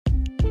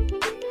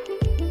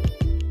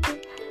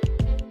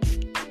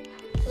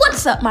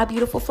What's up, my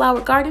beautiful flower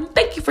garden?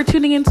 Thank you for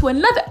tuning in to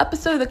another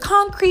episode of the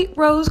Concrete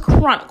Rose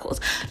Chronicles.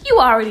 You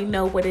already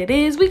know what it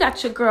is. We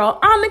got your girl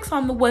Onyx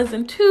on the ones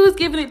and twos,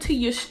 giving it to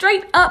you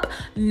straight up,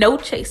 no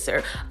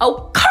chaser.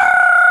 Okay.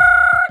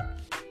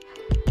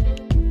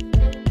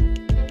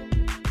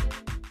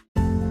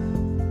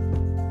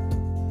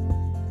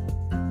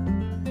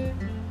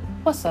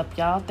 What's up,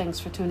 y'all? Thanks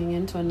for tuning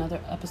in to another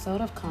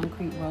episode of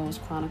Concrete Rose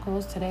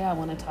Chronicles. Today I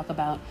want to talk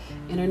about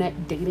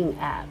internet dating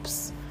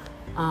apps.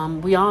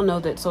 We all know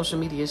that social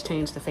media has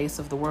changed the face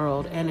of the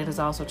world, and it has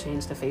also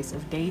changed the face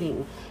of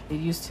dating. It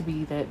used to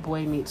be that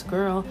boy meets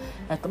girl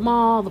at the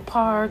mall, the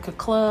park, a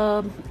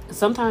club,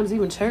 sometimes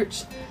even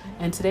church.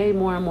 And today,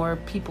 more and more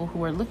people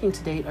who are looking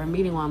to date are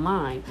meeting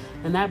online.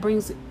 And that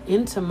brings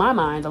into my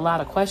mind a lot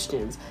of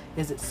questions.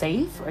 Is it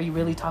safe? Are you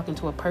really talking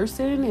to a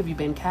person? Have you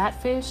been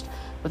catfished?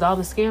 With all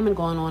the scamming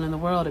going on in the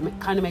world, it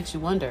kind of makes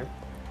you wonder.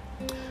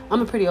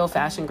 I'm a pretty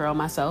old-fashioned girl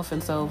myself,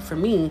 and so for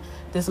me,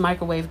 this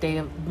microwave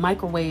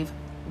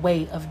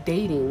way of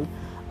dating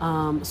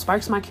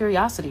sparks my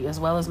curiosity as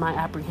well as my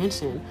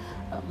apprehension.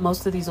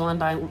 Most of these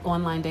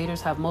online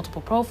daters have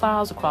multiple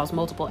profiles across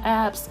multiple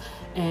apps,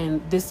 and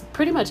this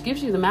pretty much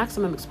gives you the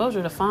maximum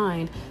exposure to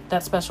find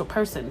that special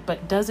person.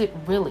 But does it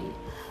really?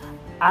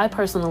 I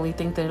personally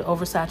think that it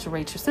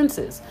oversaturates your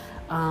senses.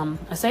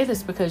 I say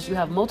this because you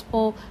have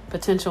multiple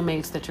potential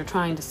mates that you're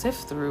trying to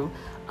sift through.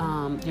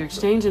 You're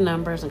exchanging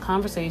numbers and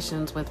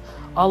conversations with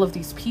all of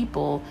these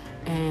people.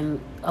 And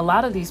a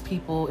lot of these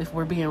people, if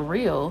we're being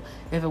real,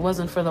 if it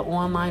wasn't for the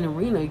online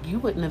arena, you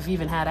wouldn't have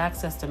even had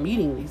access to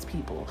meeting these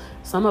people.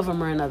 Some of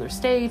them are in other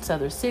states,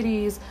 other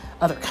cities,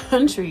 other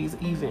countries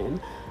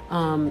even.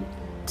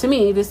 To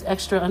me, this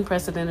extra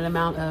unprecedented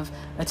amount of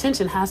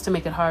attention has to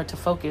make it hard to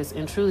focus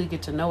and truly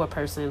get to know a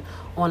person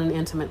on an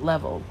intimate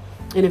level.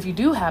 And if you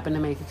do happen to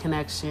make a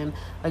connection,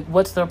 like,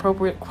 what's the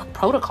appropriate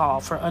protocol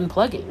for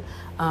unplugging?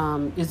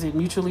 Is it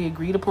mutually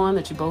agreed upon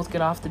that you both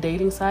get off the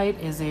dating site?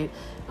 Is it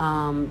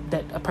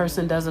that a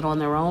person does it on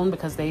their own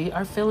because they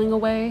are feeling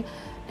away?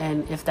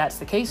 And if that's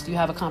the case, do you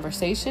have a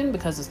conversation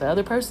because is the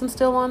other person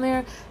still on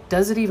there?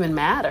 Does it even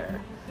matter?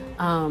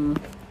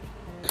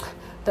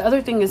 The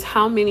other thing is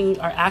how many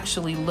are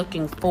actually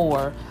looking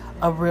for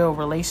a real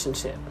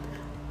relationship.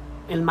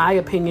 In my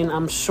opinion,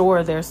 I'm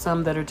sure there's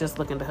some that are just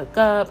looking to hook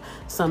up,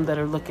 some that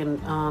are looking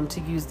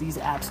to use these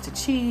apps to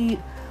cheat.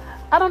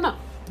 I don't know.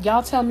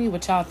 Y'all tell me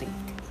what y'all think.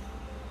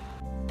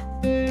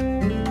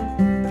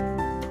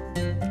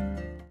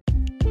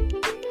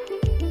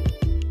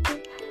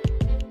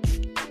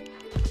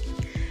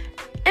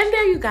 And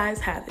there you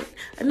guys have it.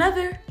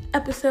 Another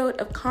episode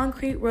of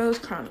Concrete Rose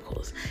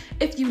Chronicles.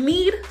 If you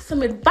need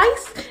some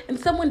advice and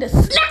someone to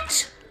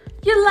snatch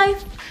your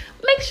life,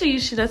 make sure you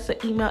shoot us an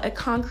email at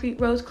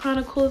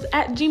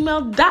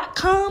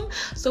concreterosechronicles@gmail.com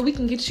so we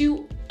can get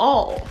you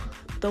all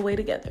the way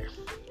together.